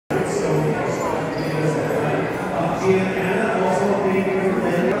Archie and Anna also being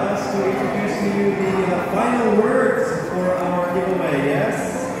presented us to introduce to you the final words for our giveaway, yes?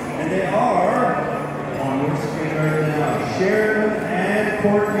 And they are on your screen right now. Sheridan and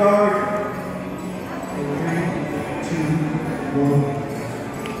Courtyard. 3, 2, 1.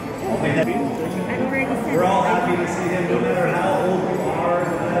 We're all happy to see him, no matter how old you are,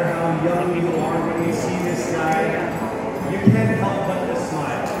 no matter how young you are. When you see this guy, you can't help but to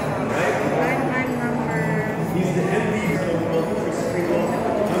smile, right? He's the MVP of the world, Chris Kringle.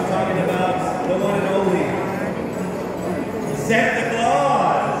 I'm talking about the one and only Santa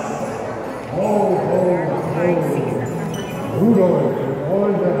Claus. Rudolph and all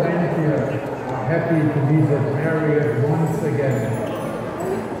the band here are happy to visit Marriott once again.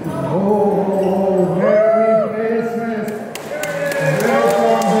 Merry Christmas!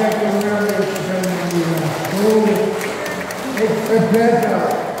 Welcome back to Marriott Hotel Manila. It's a pleasure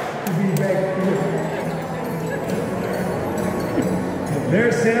to be back here.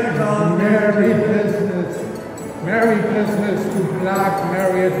 There's Santa Claus. Merry Christmas! Merry Christmas to Clark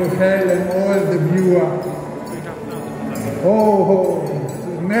Marriott Hotel and all the viewers.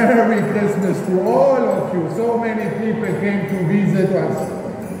 Merry Christmas to all of you. So many people came to visit us.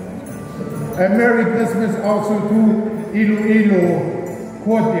 A Merry Christmas also to Iloilo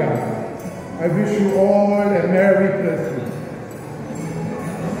Courtyard. I wish you all a Merry Christmas.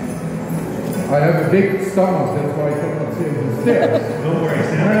 I have a big stomach, that's why I cannot say the stairs. Don't worry,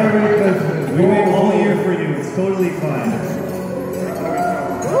 Santa. Merry Christmas. We wait all year for you. It's totally fine.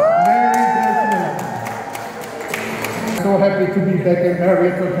 Merry Christmas. I'm so happy to be back at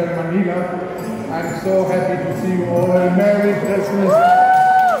Marriott Hotel Manila. I'm so happy to see you all. Merry Christmas.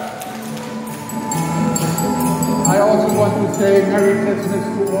 I also want to say Merry Christmas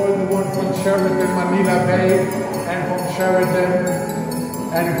to all the ones from Sheraton Manila Bay and from Sheraton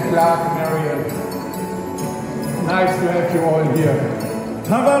and Clark Marriott. Nice to have you all here.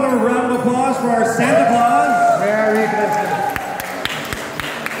 How about a round of applause for our Santa Claus? Merry Christmas.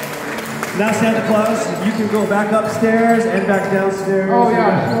 Now, Santa Claus, you can go back upstairs and back downstairs. Oh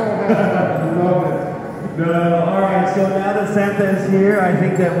yeah, sure. Love it. No, all right. So now that Santa is here, I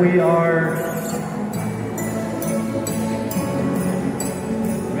think that we are.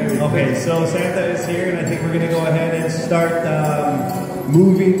 Okay, so Santa is here, and I think we're going to go ahead and start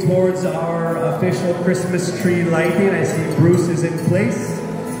moving towards our official Christmas tree lighting. I see Bruce is in place.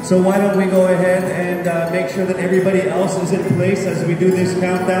 So why don't we go ahead and make sure that everybody else is in place as we do this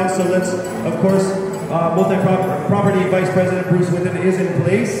countdown. So let's, of course, multi-property Vice President Bruce Whitten is in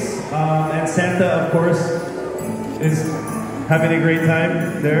place. And Santa, of course, is having a great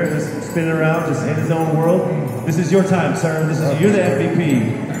time there, just spinning around, just in his own world. This is your time, sir. You're the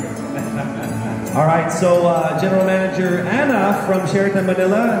MVP. All right, so General Manager Anna from Sheraton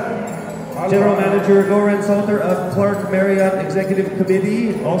Manila, General Manager Goran Salter of Clark Marriott Executive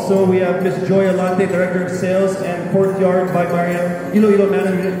Committee. Also, we have Ms. Joy Alante, Director of Sales and Courtyard by Marriott Iloilo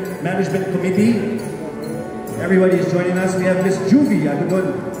Management Committee. Everybody is joining us. We have Ms. Juvie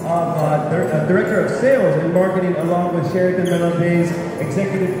Agunon of Director of Sales and Marketing, along with Sheraton Manila Bay's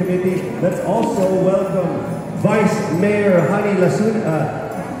Executive Committee. Let's also welcome Vice Mayor Hani Lacuna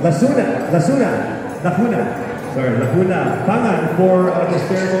Pangan for the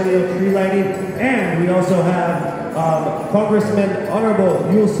ceremonial tree lighting. And we also have Congressman Honorable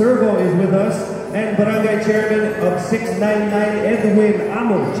Yul Servo is with us, and Barangay Chairman of 699 Edwin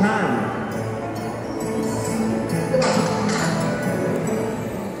Amo Chan.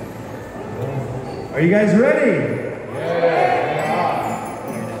 Are you guys ready? Yeah.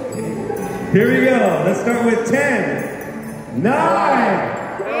 Here we go. Let's start with 10, 9,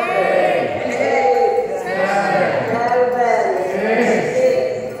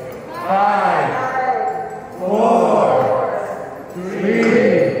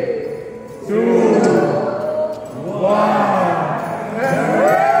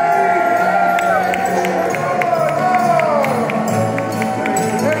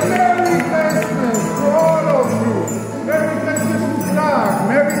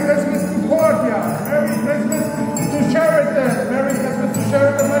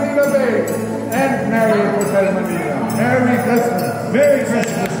 Merry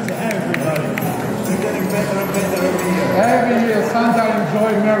Christmas to everybody. We're getting better and better every year. Every year, Santa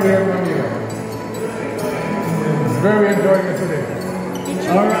enjoyed Marriott Manila. Very enjoying it today.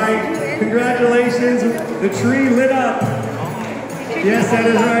 All right, congratulations. The tree lit up. Yes, that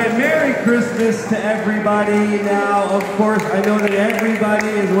is right. Merry Christmas to everybody. Now, of course, I know that everybody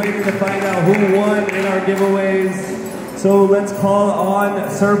is waiting to find out who won in our giveaways. So let's call on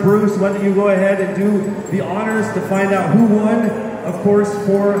Sir Bruce. Why don't you go ahead and do the honors to find out who won, of course,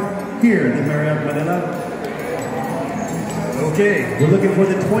 for here, the Marriott Manila. Okay. We're looking for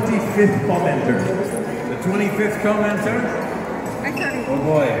the 25th commenter. The 25th commenter? Oh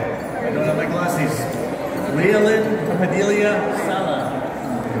boy, I don't have my glasses. Leolyn Padilla Sala.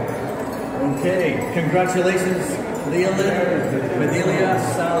 Okay, congratulations, Leolyn Padilla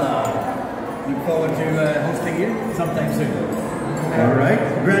Sala. Look forward to hosting you sometime soon. All right,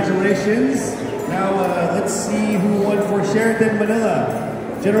 congratulations. Now let's see who won for Sheraton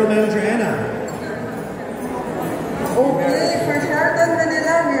Manila. General Manager Anna. Okay, for Sheraton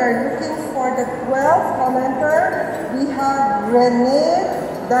Manila, we are looking for the 12th commenter. We have Rene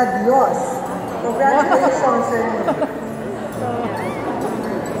Dadios. Congratulations, Rene.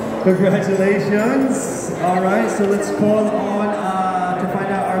 Congratulations. All right, so let's call on to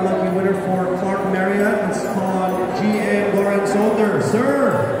find out our lucky winner for Clark Marriott. Let's call on G.N. Lorenzoner.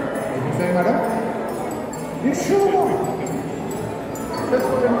 Sir. Say, madam? You sure?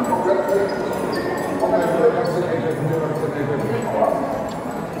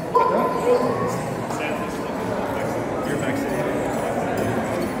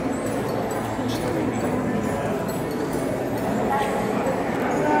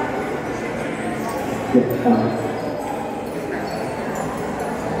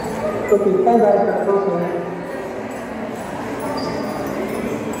 Okay, stand up. Okay.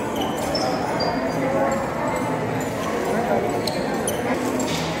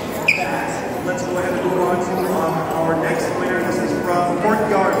 Let's go ahead and move on to our next winner. This is from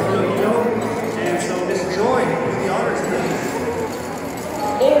Courtyard, Filipino. And so, Miss Joy, do the honors, please.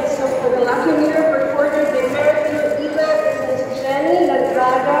 And so for the lucky winner for quarter, the American Eva is Miss Jenny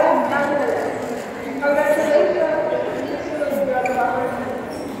Ladrada Dangala. Congratulations.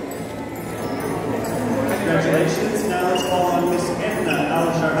 Congratulations. Now let's call on Miss Edna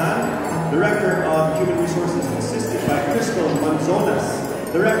Al-Sharhan, Director of Human Resources, assisted by Crystal Manzonas,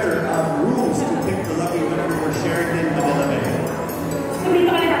 Director of Rules, to pick the lucky winner for Sheraton Manila Bay.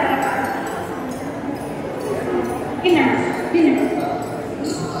 Dinner.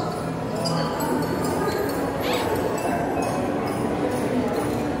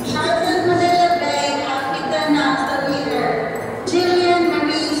 Sheraton Manila Bay, Captain of the winner, Jillian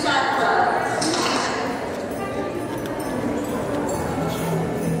Marie Sattler.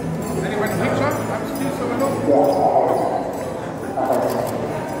 Anyone think so? I'm still so alone.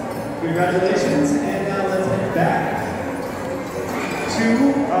 Congratulations, and now let's head back to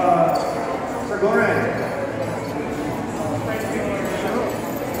Fergoran.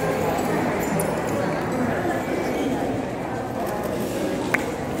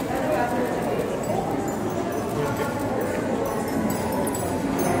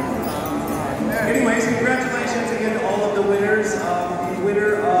 Anyways, congratulations again to all of the winners. The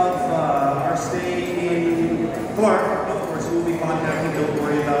winner of our stay in Clark, of course, we will be contacted. Don't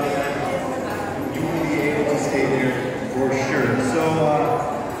worry about that. You will be able to stay there for sure. So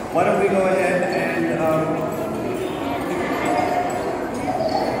why don't we go ahead and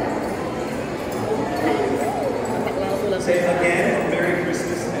say again, Merry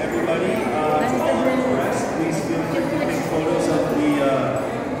Christmas to everybody. To all our press, please feel free to take photos of the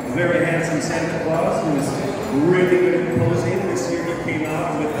very handsome Santa Claus, who is really good at posing. This year he came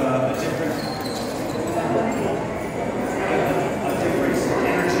out with a different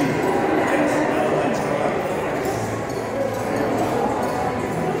energy.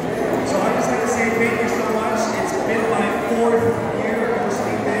 So I just like to say thank you so much. It's been my 4th year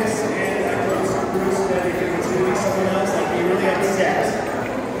hosting this, and I told Bruce that if it was going to be someone else, I'd be really upset.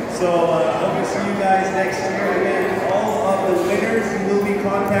 So I hope to see you guys next year. Again, all of the winners, you will be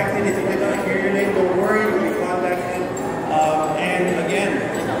contacted. If you did not hear your name, don't worry, you'll be contacted. And again,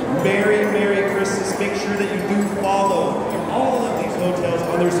 Merry Christmas. Make sure that you do follow all of these hotels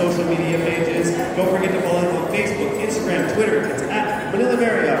on their social media pages. Don't forget to follow them on Facebook, Instagram, Twitter. It's at Manila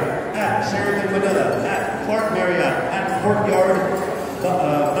Marriott, at Sheraton Manila, at Clark Marriott, at Courtyard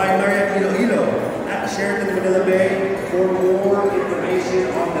by Marriott Iloilo, at Sheraton Manila Bay for more information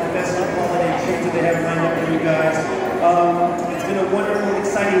on the festive holiday trips that they have lined up for you guys. It's been a wonderful,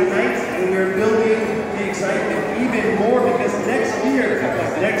 exciting night, and we're building the excitement even more because next year,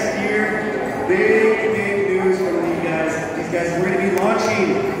 big news from these guys. These guys, we're going to be launching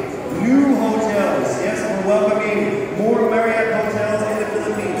new hotels. Yes, we're welcoming more Marriott hotels in the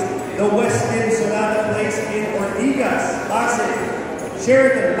Philippines. The Westin Sonata Place in Ortigas, Pasig,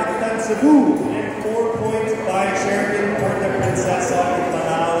 Sheraton, Mactan, Cebu, and 4 Points by Sheraton, Puerto Princesa in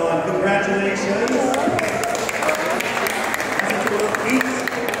Palawan. Congratulations.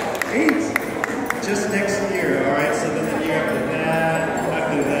 Eight. Just next year, all right? So then the year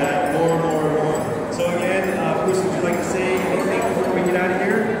after that, more. So again, Bruce, would you like to say anything before we get out of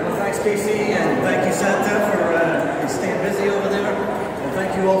here? Well, thanks, Casey, and thank you, Santa, for staying busy over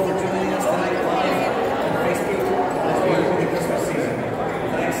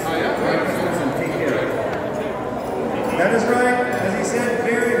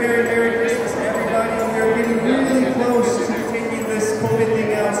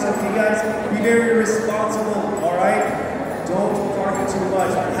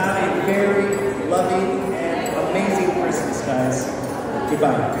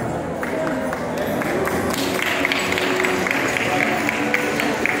Goodbye.